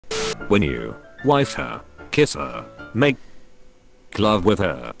When you wife her, kiss her, make love with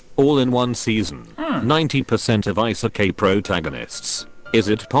her, all in one season. 90% of isekai protagonists. Is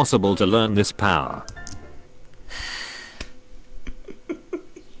it possible to learn this power?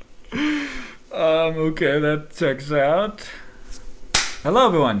 Okay, that checks out. Hello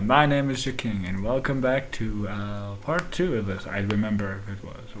everyone, my name is Shaking and welcome back to part 2 of this. I remember if it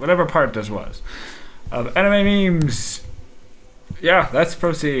was. Whatever part this was. Of anime memes. Yeah, let's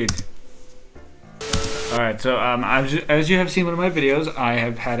proceed. Alright, so as you have seen in one of my videos, I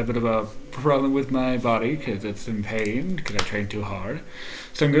have had a bit of a problem with my body because it's in pain because I trained too hard.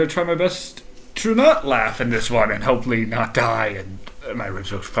 So I'm going to try my best to not laugh in this one and hopefully not die and my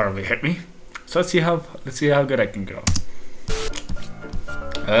ribs will thoroughly hit me. So let's see how good I can go.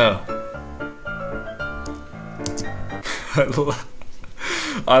 Oh.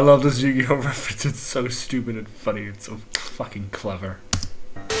 I love this Yu-Gi-Oh reference. It's so stupid and funny. It's so fucking clever.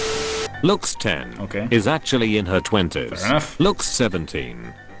 Looks 10. Okay. Is actually in her 20s. Fair enough. Looks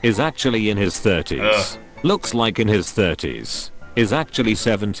 17. Is actually in his 30s. Looks like in his 30s. Is actually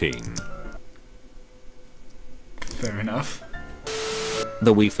 17. Fair enough.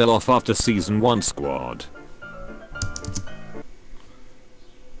 The we fell off after season 1 squad.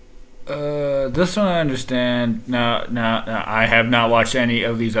 This one I understand. No, I have not watched any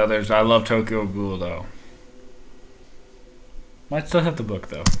of these others. I love Tokyo Ghoul though. Might still have the book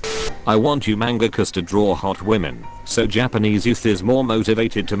though. I want you mangakas to draw hot women, so Japanese youth is more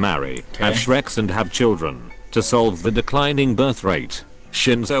motivated to marry, have Shreks and have children, to solve the declining birth rate.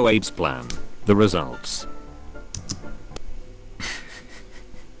 Shinzo Abe's plan. The results.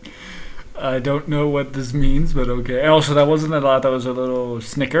 I don't know what this means, but okay. Also, that wasn't a lot, that was a little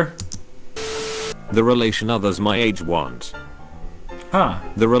snicker. The relation others my age want. Huh.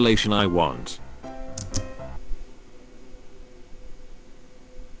 The relation I want.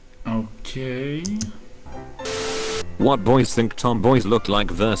 Okay. What boys think tomboys look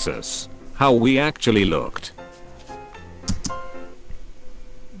like versus how we actually looked.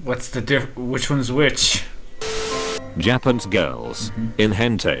 What's the which one's which? Japan's girls. In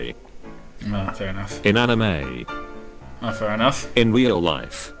hentai. Oh, fair enough. In anime. Oh, fair enough. In real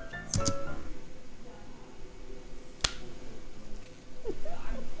life.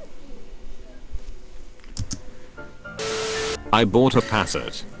 I bought a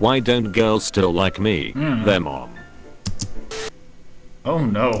Passat. Why don't girls still like me? Their mom. Oh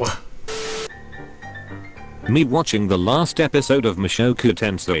no. Me watching the last episode of Mushoku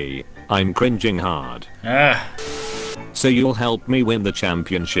Tensei. I'm cringing hard. So you'll help me win the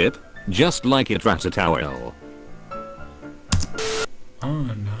championship? Just like it Ratatouille. Oh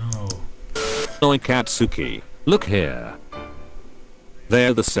no. Oi Katsuki. Look here.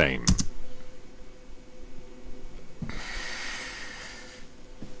 They're the same.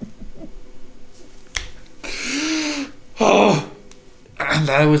 Oh!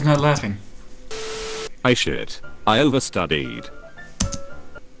 I was not laughing. I shit. I overstudied.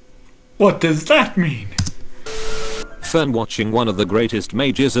 What does that mean? Fun watching one of the greatest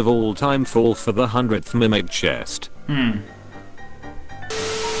mages of all time fall for the 100th mimic chest.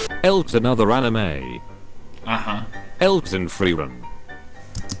 Elves another anime. Elves in Freerun.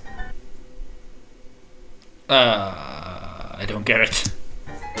 I don't get it.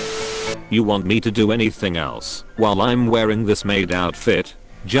 You want me to do anything else while I'm wearing this maid outfit?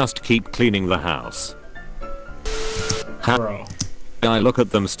 Just keep cleaning the house. Bro. I look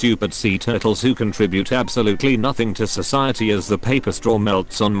at them stupid sea turtles who contribute absolutely nothing to society as the paper straw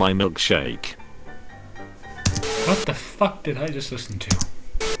melts on my milkshake. What the fuck did I just listen to?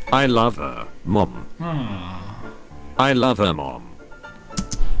 I love her, mom. I love her, mom.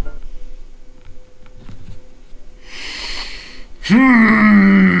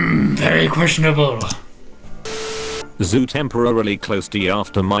 Very questionable. Zoo temporarily closed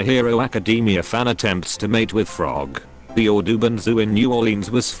after My Hero Academia fan attempts to mate with frog. The Audubon Zoo in New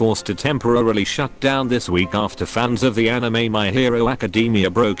Orleans was forced to temporarily shut down this week after fans of the anime My Hero Academia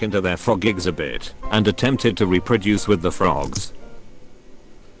broke into their frog exhibit and attempted to reproduce with the frogs.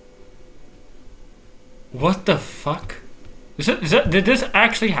 What the fuck? Did this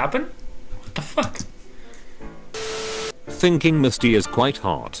actually happen? What the fuck? Thinking Misty is quite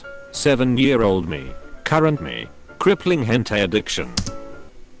hot. 7-year-old me. Current me. Crippling hentai addiction.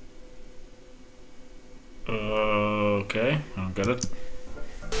 Okay, I don't get it.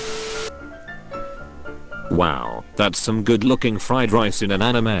 Wow, that's some good looking fried rice in an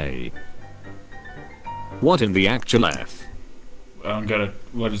anime. What in the actual F? I don't get it.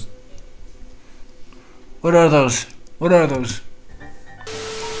 What are those? What are those?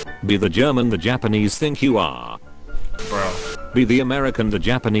 Be the German the Japanese think you are. Bro. Be the American the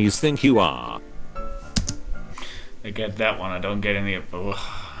Japanese think you are. I get that one. I don't get any of.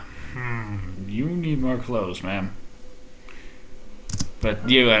 You need more clothes, ma'am. But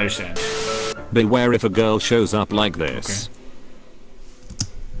you understand. Beware if a girl shows up like this. Okay.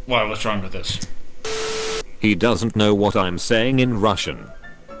 Why? What's wrong with this? He doesn't know what I'm saying in Russian.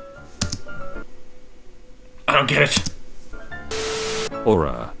 I don't get it.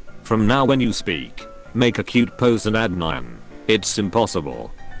 Aura. From now when you speak, make a cute pose and add 9. It's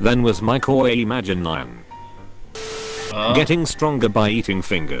impossible. Then was my core imagine 9. Getting stronger by eating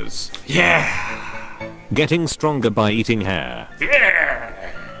fingers. Yeah. Getting stronger by eating hair.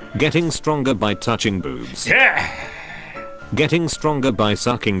 Yeah. Getting stronger by touching boobs. Yeah. Getting stronger by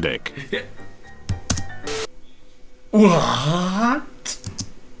sucking dick. Yeah. What?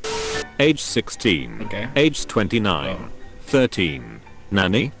 Age 16. Okay. Age 29. Oh. 13.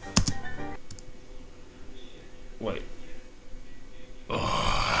 Nanny? Wait.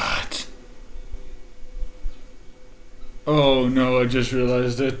 What? Oh no, I just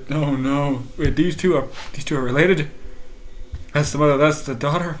realized it. Oh no. Wait, these two are related? That's the mother, that's the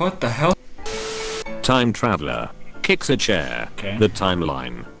daughter? What the hell? Time traveler. Kicks a chair. Okay. The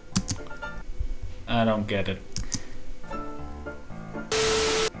timeline. I don't get it.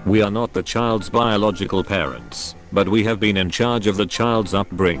 We are not the child's biological parents, but we have been in charge of the child's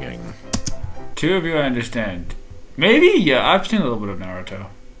upbringing. Two of you I understand. Maybe? Yeah, I've seen a little bit of Naruto.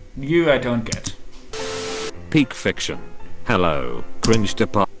 You I don't get. Peak fiction. Hello. Cringe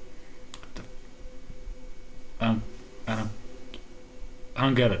depart. I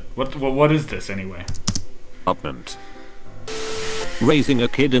don't get it. What is this anyway? Upment. Raising a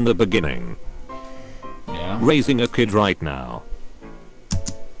kid in the beginning. Yeah. Raising a kid right now.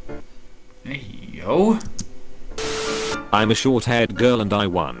 Hey, yo. I'm a short-haired girl and I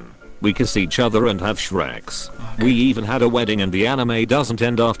won. We kiss each other and have Shreks. Okay. We even had a wedding and the anime doesn't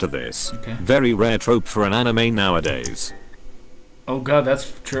end after this. Okay. Very rare trope for an anime nowadays. Oh god,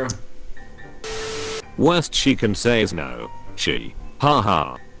 that's true. Worst she can say is no. She.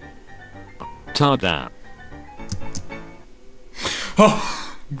 Haha. Ta-da.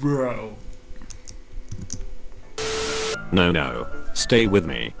 Oh, bro. No. Stay with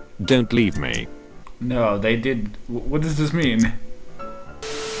me. Don't leave me. No, they did. What does this mean?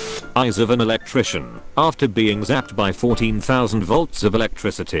 Eyes of an electrician, after being zapped by 14,000 volts of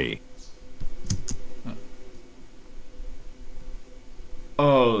electricity.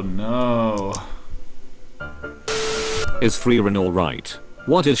 Oh no. Is Freerin alright?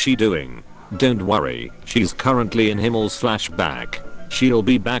 What is she doing? Don't worry, she's currently in Himmel's flashback. She'll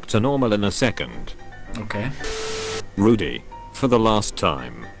be back to normal in a second. Okay. Rudy. For the last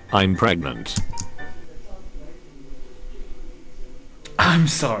time, I'm pregnant. I'm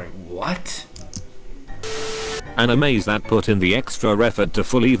sorry, what? Animes that put in the extra effort to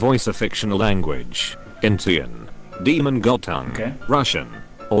fully voice a fictional language. Indian. Demon God Tongue. Okay. Russian.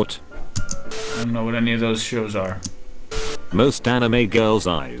 Ot. I don't know what any of those shows are. Most anime girls'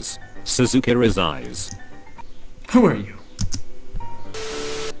 eyes. Suzukira's eyes. Who are you?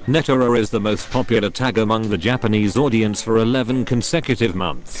 Netara is the most popular tag among the Japanese audience for 11 consecutive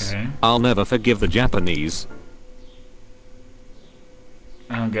months. Okay. I'll never forgive the Japanese.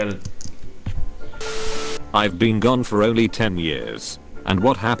 I don't get it. I've been gone for only 10 years. And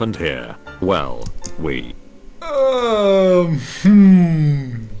what happened here? Well, we.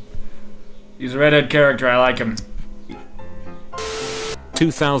 He's a redhead character, I like him.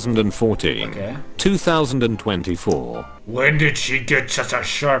 2014. Okay. 2024. When did she get such a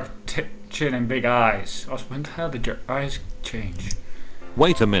sharp chin and big eyes? Also, when the hell did your eyes change?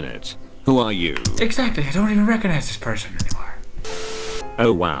 Wait a minute. Who are you? Exactly, I don't even recognize this person anymore.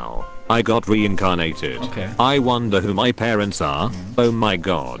 Oh wow. I got reincarnated. Okay. I wonder who my parents are. Oh my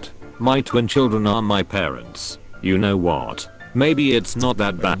god. My twin children are my parents. You know what? Maybe it's not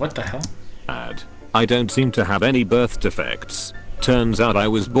that bad. What the hell? I don't seem to have any birth defects. Turns out I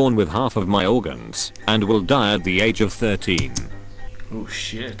was born with half of my organs, and will die at the age of 13. Oh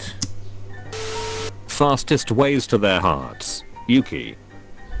shit. Fastest ways to their hearts. Yuki.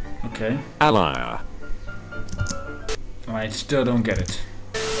 Okay. Alaya. I still don't get it.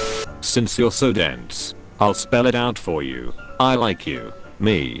 Since you're so dense, I'll spell it out for you. I like you.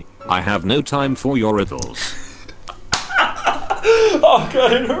 Me. I have no time for your riddles. Oh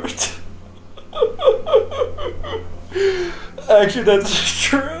god, it hurts. Actually, that's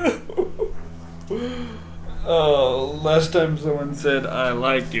true. Oh, last time someone said I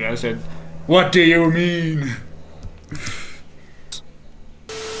liked you, I said, what do you mean?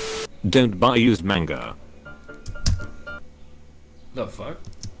 Don't buy used manga. The fuck?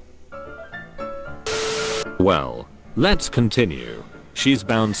 Well, Let's continue. She's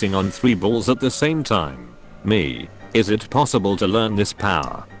bouncing on 3 balls at the same time. Me. Is it possible to learn this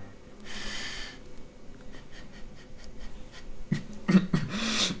power?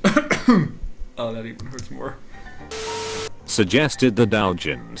 Oh, that even hurts more. Suggested the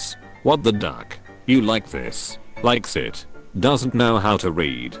Doujins. What the duck? You like this? Likes it. Doesn't know how to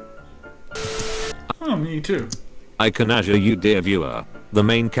read. Oh, me too. I can assure you, dear viewer, the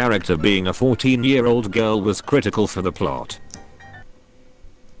main character being a 14-year-old girl was critical for the plot.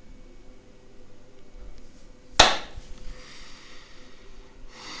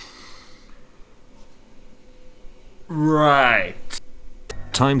 Right.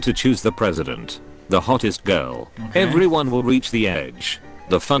 Time to choose the president. The hottest girl. Okay. Everyone will reach the edge.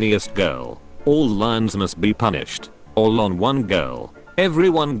 The funniest girl. All lions must be punished. All on one girl.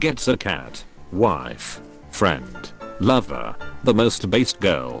 Everyone gets a cat. Wife. Friend. Lover. The most based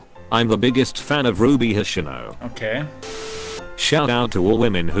girl. I'm the biggest fan of Ruby Hoshino. Okay. Shout out to all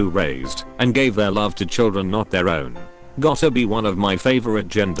women who raised and gave their love to children not their own. Gotta be one of my favorite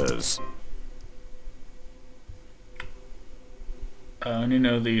genders. I only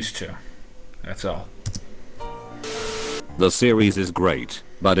know these two. That's all. The series is great,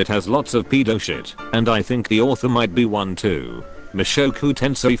 but it has lots of pedo shit, and I think the author might be one too. Mushoku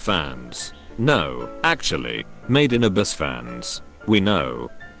Tensei fans. No, actually, Made in Abyss fans. We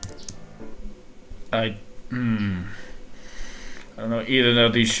know. I don't know either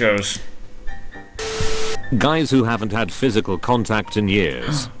of these shows. Guys who haven't had physical contact in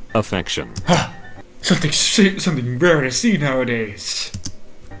years. Affection. Something rare to see nowadays.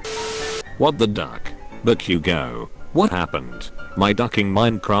 What the duck? But Hugo, what happened? My ducking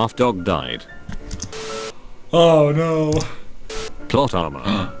Minecraft dog died. Oh no. Plot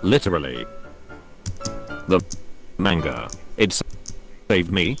armor. Literally. The manga. It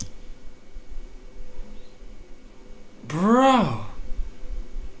saved me. Bro.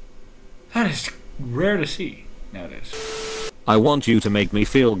 That is rare to see nowadays. I want you to make me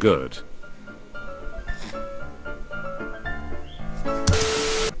feel good.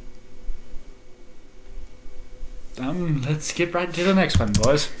 Let's get right to the next one,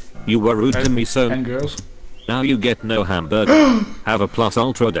 boys. You were rude to me, so and girls. now you get no hamburger. Have a plus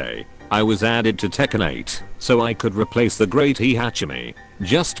ultra day. I was added to Tekken 8, so I could replace the great Hachimi.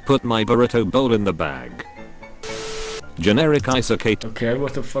 Just put my burrito bowl in the bag. Generic Isokate Okay,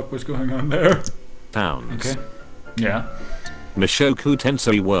 what the fuck was going on there? pounds. Okay. Yeah. Mushoku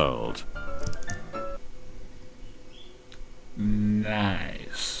Tensei World.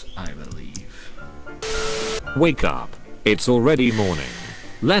 Nice, I believe. Wake up. It's already morning.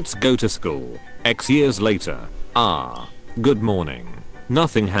 Let's go to school. X years later. Ah. Good morning.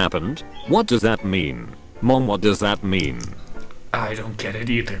 Nothing happened? What does that mean? Mom, what does that mean? I don't get it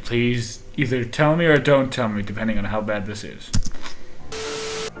either. Please either tell me or don't tell me, depending on how bad this is.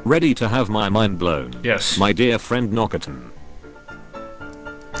 Ready to have my mind blown? Yes. My dear friend Nockerton.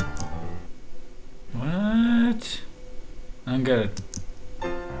 What? I'm good.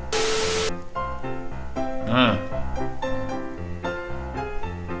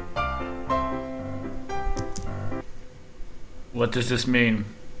 What does this mean?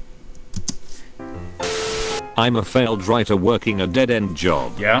 I'm a failed writer working a dead-end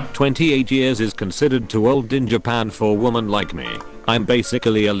job. Yeah? 28 years is considered too old in Japan for a woman like me. I'm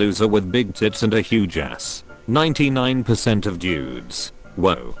basically a loser with big tits and a huge ass. 99% of dudes.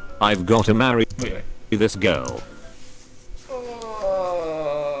 Whoa. I've gotta marry this girl.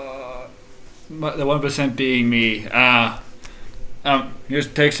 The 1% being me.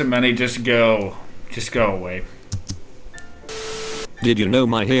 Just take some money, just go away. Did you know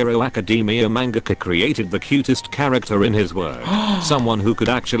My Hero Academia mangaka created the cutest character in his work? Someone who could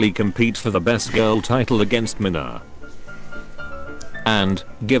actually compete for the best girl title against Mina. And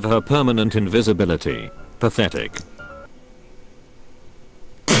give her permanent invisibility. Pathetic.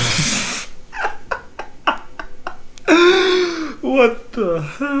 What the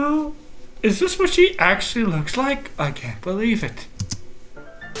hell? Is this what she actually looks like? I can't believe it.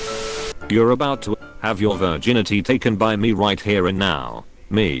 You're about to have your virginity taken by me right here and now.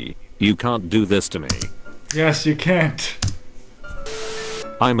 Me. You can't do this to me. Yes, you can't.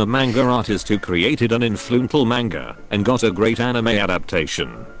 I'm a manga artist who created an influential manga and got a great anime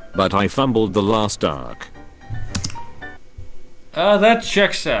adaptation. But I fumbled the last arc. That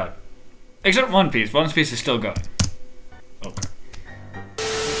checks out. Except One Piece. One Piece is still going. Okay.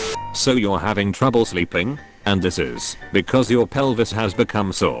 So you're having trouble sleeping? And this is because your pelvis has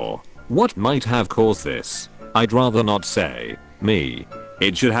become sore. What might have caused this? I'd rather not say. Me.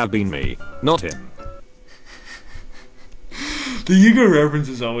 It should have been me, not him. The Yu-Gi-Oh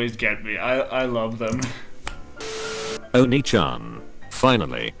references always get me. I love them. Oni-chan.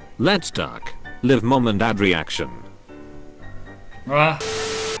 Finally. Let's duck. Live mom and dad reaction. Ah.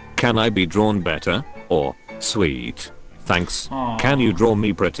 Can I be drawn better? Or, sweet? Thanks. Aww. Can you draw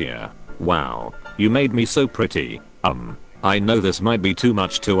me prettier? Wow. You made me so pretty. I know this might be too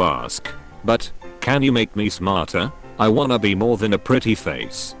much to ask. But, can you make me smarter? I wanna be more than a pretty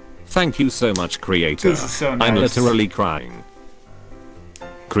face. Thank you so much, creator. This is so nice. I'm literally crying.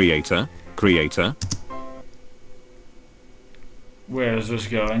 Creator? Creator? Where is this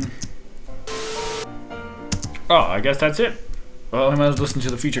going? Oh, I guess that's it. Well, I might as well listen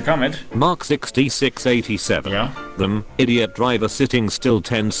to the feature comment. Mark 6687. Yeah? Them, idiot driver sitting still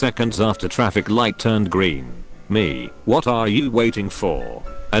 10 seconds after traffic light turned green. Me, what are you waiting for?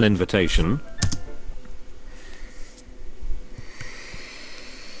 An invitation?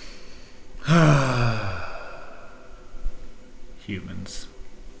 Humans.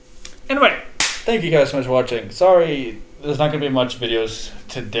 Anyway, thank you guys so much for watching. Sorry, there's not going to be much videos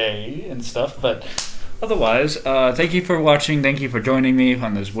today and stuff, but otherwise, thank you for watching. Thank you for joining me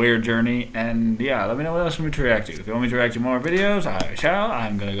on this weird journey. And yeah, let me know what else you want me to react to. If you want me to react to more videos, I shall.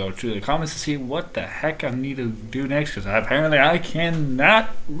 I'm going to go through the comments to see what the heck I need to do next, because apparently I cannot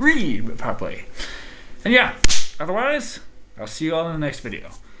read properly. And yeah, otherwise, I'll see you all in the next video.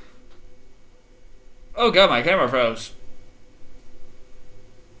 Oh god, my camera froze.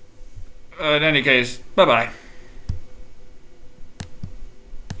 In any case, bye-bye.